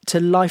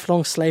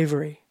lifelong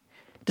slavery,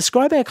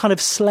 describing a kind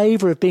of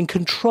slavery of being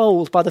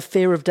controlled by the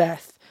fear of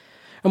death.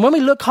 And when we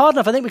look hard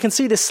enough, I think we can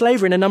see this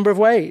slavery in a number of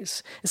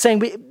ways. It's saying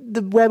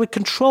where we're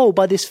controlled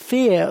by this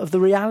fear of the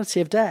reality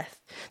of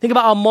death. Think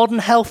about our modern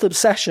health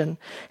obsession,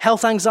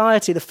 health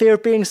anxiety, the fear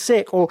of being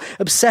sick, or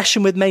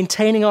obsession with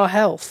maintaining our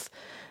health.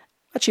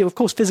 Actually, of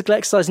course, physical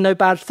exercise is no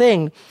bad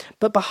thing,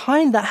 but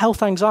behind that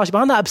health anxiety,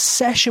 behind that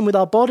obsession with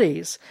our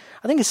bodies,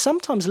 I think is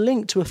sometimes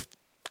linked to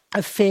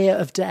a fear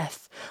of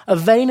death, a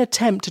vain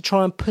attempt to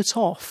try and put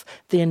off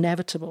the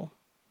inevitable.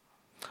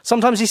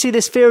 Sometimes you see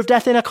this fear of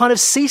death in a kind of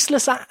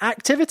ceaseless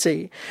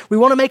activity. We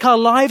want to make our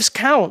lives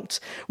count.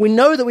 We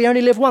know that we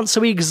only live once,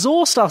 so we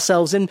exhaust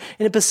ourselves in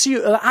a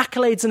pursuit of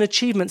accolades and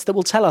achievements that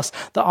will tell us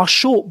that our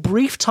short,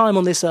 brief time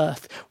on this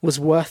earth was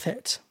worth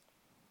it.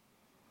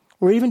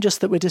 Or even just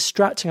that we're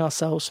distracting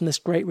ourselves from this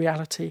great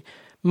reality.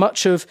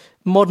 Much of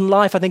modern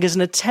life, I think, is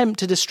an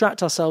attempt to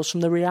distract ourselves from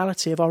the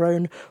reality of our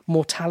own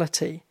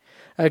mortality.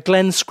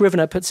 Glenn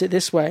Scrivener puts it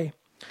this way.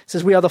 He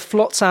says, we are the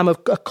flotsam of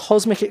a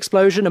cosmic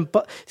explosion, and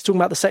he's talking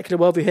about the secular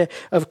worldview here,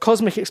 of a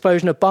cosmic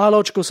explosion of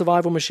biological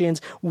survival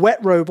machines, wet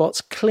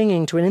robots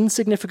clinging to an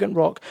insignificant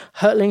rock,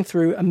 hurtling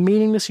through a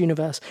meaningless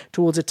universe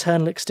towards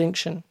eternal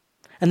extinction.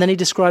 And then he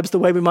describes the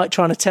way we might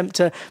try and attempt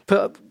to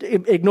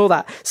ignore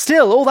that.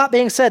 Still, all that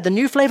being said, the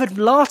new flavored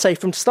latte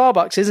from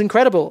Starbucks is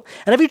incredible.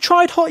 And have you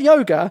tried hot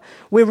yoga?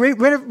 We're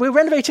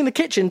renovating the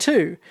kitchen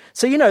too.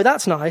 So,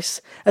 that's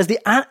nice. As the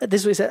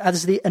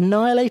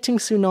annihilating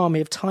tsunami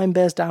of time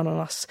bears down on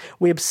us,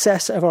 we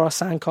obsess over our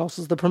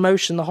sandcastles, the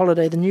promotion, the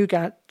holiday, the new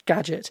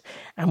gadget,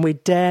 and we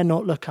dare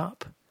not look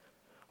up.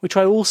 We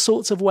try all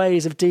sorts of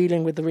ways of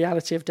dealing with the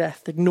reality of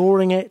death,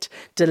 ignoring it,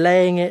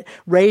 delaying it,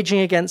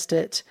 raging against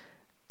it,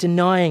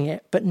 denying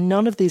it, but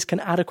none of these can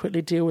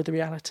adequately deal with the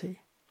reality.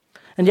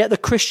 And yet the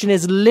Christian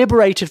is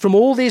liberated from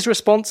all these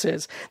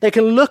responses. They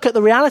can look at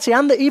the reality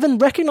and even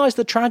recognize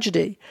the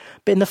tragedy,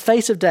 but in the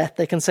face of death,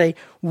 they can say,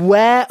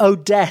 "Where, O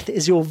death,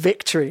 is your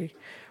victory?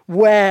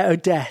 Where, O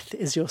death,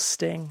 is your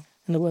sting?"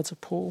 In the words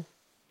of Paul.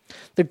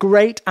 The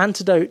great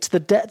antidote to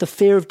the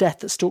fear of death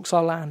that stalks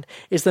our land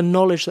is the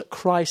knowledge that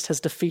Christ has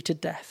defeated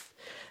death.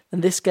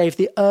 And this gave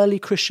the early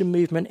Christian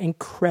movement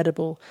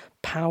incredible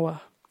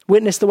power.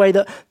 Witness the way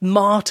that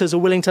martyrs are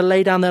willing to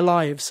lay down their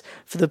lives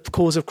for the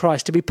cause of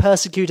Christ, to be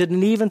persecuted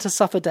and even to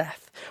suffer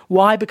death.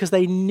 Why? Because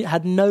they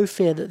had no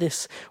fear that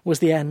this was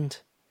the end.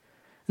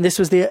 And this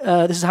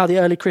is how the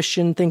early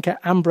Christian thinker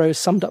Ambrose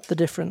summed up the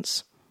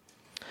difference.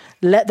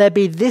 Let there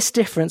be this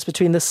difference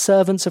between the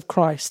servants of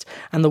Christ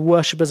and the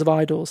worshippers of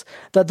idols,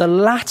 that the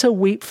latter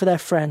weep for their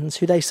friends,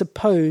 who they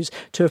suppose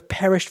to have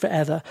perished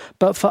forever,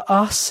 but for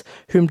us,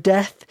 whom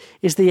death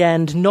is the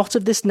end, not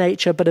of this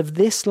nature, but of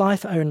this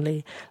life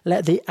only,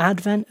 let the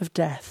advent of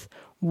death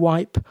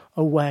wipe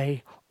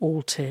away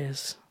all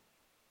tears.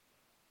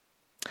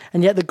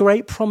 And yet the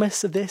great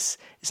promise of this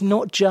is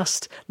not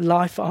just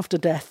life after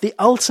death. The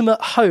ultimate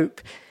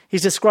hope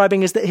he's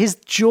describing is that his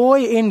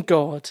joy in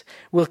God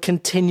will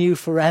continue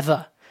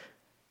forever.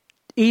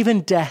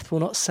 Even death will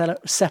not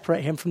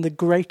separate him from the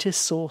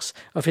greatest source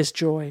of his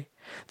joy.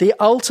 The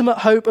ultimate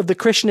hope of the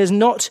Christian is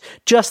not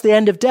just the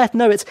end of death.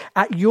 No, it's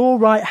at your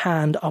right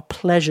hand are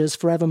pleasures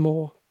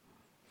forevermore.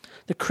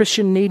 The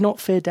Christian need not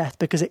fear death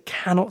because it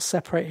cannot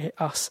separate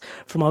us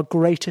from our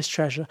greatest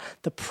treasure,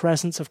 the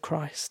presence of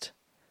Christ.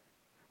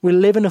 We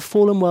live in a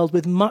fallen world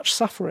with much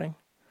suffering.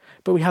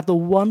 But we have the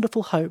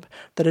wonderful hope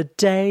that a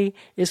day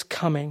is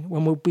coming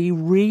when we'll be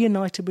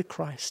reunited with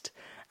Christ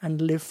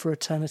and live for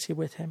eternity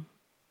with him.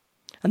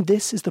 And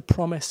this is the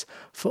promise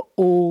for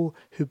all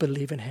who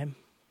believe in him.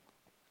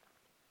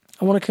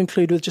 I want to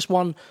conclude with just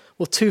one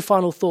or two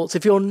final thoughts.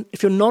 If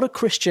you're not a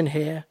Christian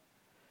here,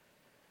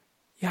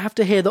 you have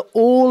to hear that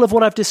all of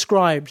what I've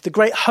described, the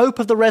great hope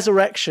of the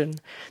resurrection,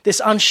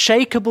 this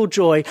unshakable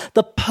joy,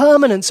 the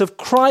permanence of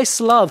Christ's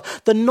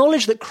love, the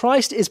knowledge that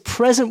Christ is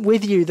present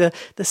with you, the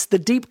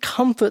deep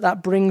comfort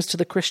that brings to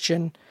the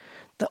Christian,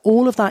 that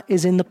all of that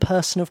is in the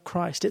person of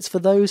Christ. It's for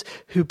those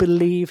who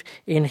believe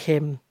in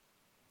him.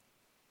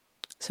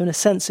 So in a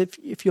sense,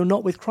 if you're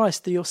not with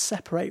Christ, then you're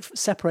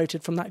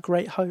separated from that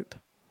great hope.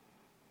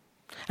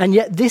 And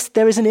yet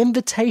there is an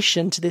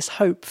invitation to this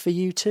hope for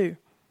you too.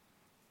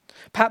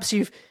 Perhaps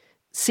you've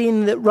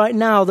seen that right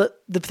now that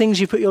the things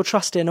you put your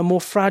trust in are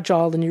more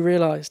fragile than you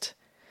realized.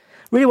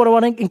 Really what I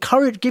want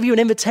to give you an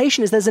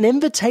invitation is there's an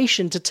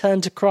invitation to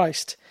turn to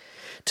Christ,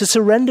 to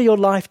surrender your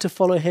life to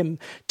follow him,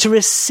 to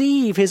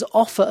receive his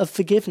offer of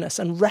forgiveness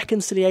and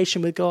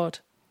reconciliation with God,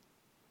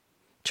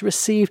 to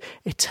receive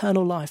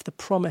eternal life, the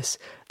promise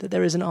that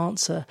there is an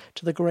answer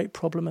to the great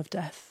problem of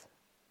death.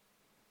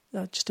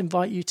 I just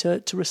invite you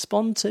to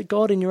respond to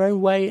God in your own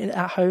way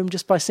at home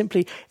just by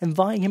simply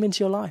inviting him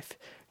into your life.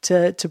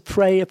 To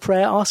pray a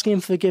prayer, asking him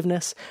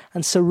forgiveness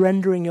and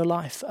surrendering your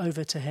life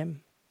over to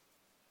him.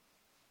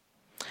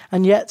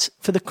 And yet,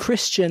 for the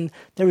Christian,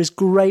 there is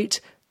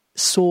great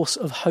source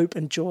of hope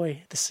and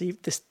joy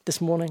this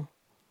morning.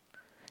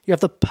 You have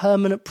the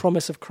permanent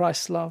promise of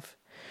Christ's love.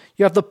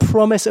 You have the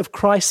promise of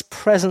Christ's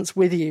presence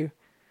with you.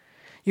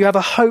 You have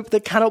a hope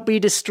that cannot be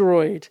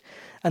destroyed.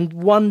 And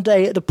one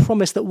day, the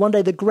promise that one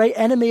day the great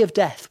enemy of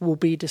death will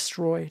be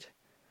destroyed.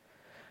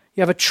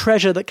 You have a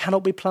treasure that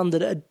cannot be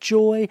plundered, a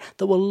joy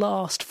that will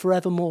last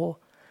forevermore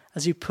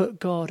as you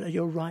put God at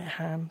your right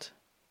hand.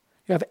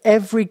 You have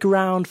every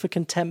ground for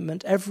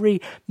contentment,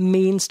 every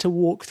means to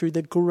walk through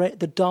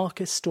the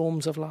darkest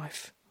storms of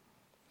life.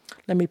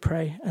 Let me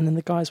pray, and then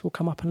the guys will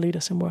come up and lead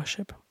us in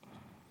worship.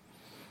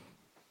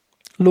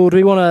 Lord,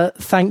 we want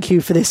to thank you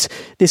for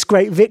this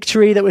great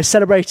victory that we're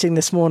celebrating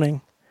this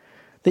morning,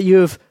 that you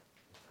have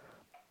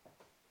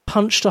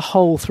punched a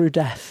hole through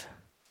death,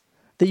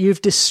 that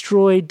you've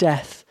destroyed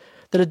death,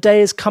 that a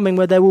day is coming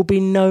where there will be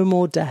no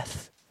more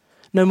death,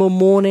 no more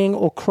mourning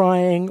or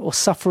crying or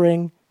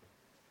suffering,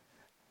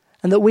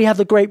 and that we have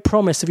the great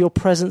promise of your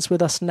presence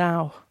with us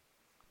now.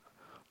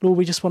 Lord,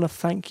 we just want to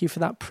thank you for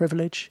that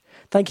privilege.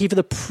 Thank you for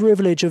the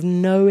privilege of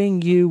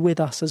knowing you with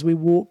us as we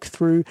walk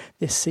through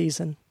this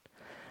season.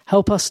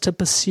 Help us to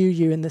pursue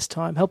you in this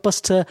time. Help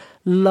us to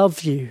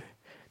love you,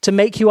 to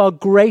make you our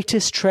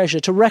greatest treasure,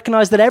 to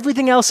recognize that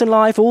everything else in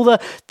life, all the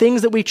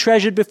things that we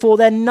treasured before,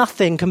 they're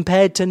nothing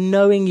compared to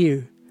knowing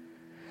you,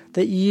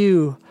 that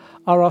you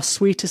are our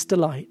sweetest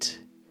delight,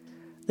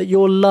 that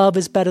your love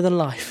is better than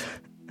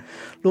life.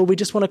 Lord, we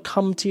just want to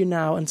come to you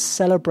now and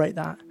celebrate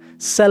that.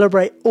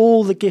 Celebrate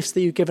all the gifts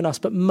that you've given us,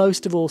 but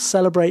most of all,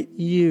 celebrate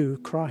you,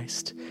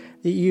 Christ,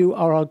 that you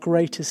are our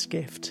greatest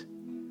gift.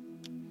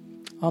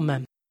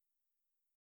 Amen.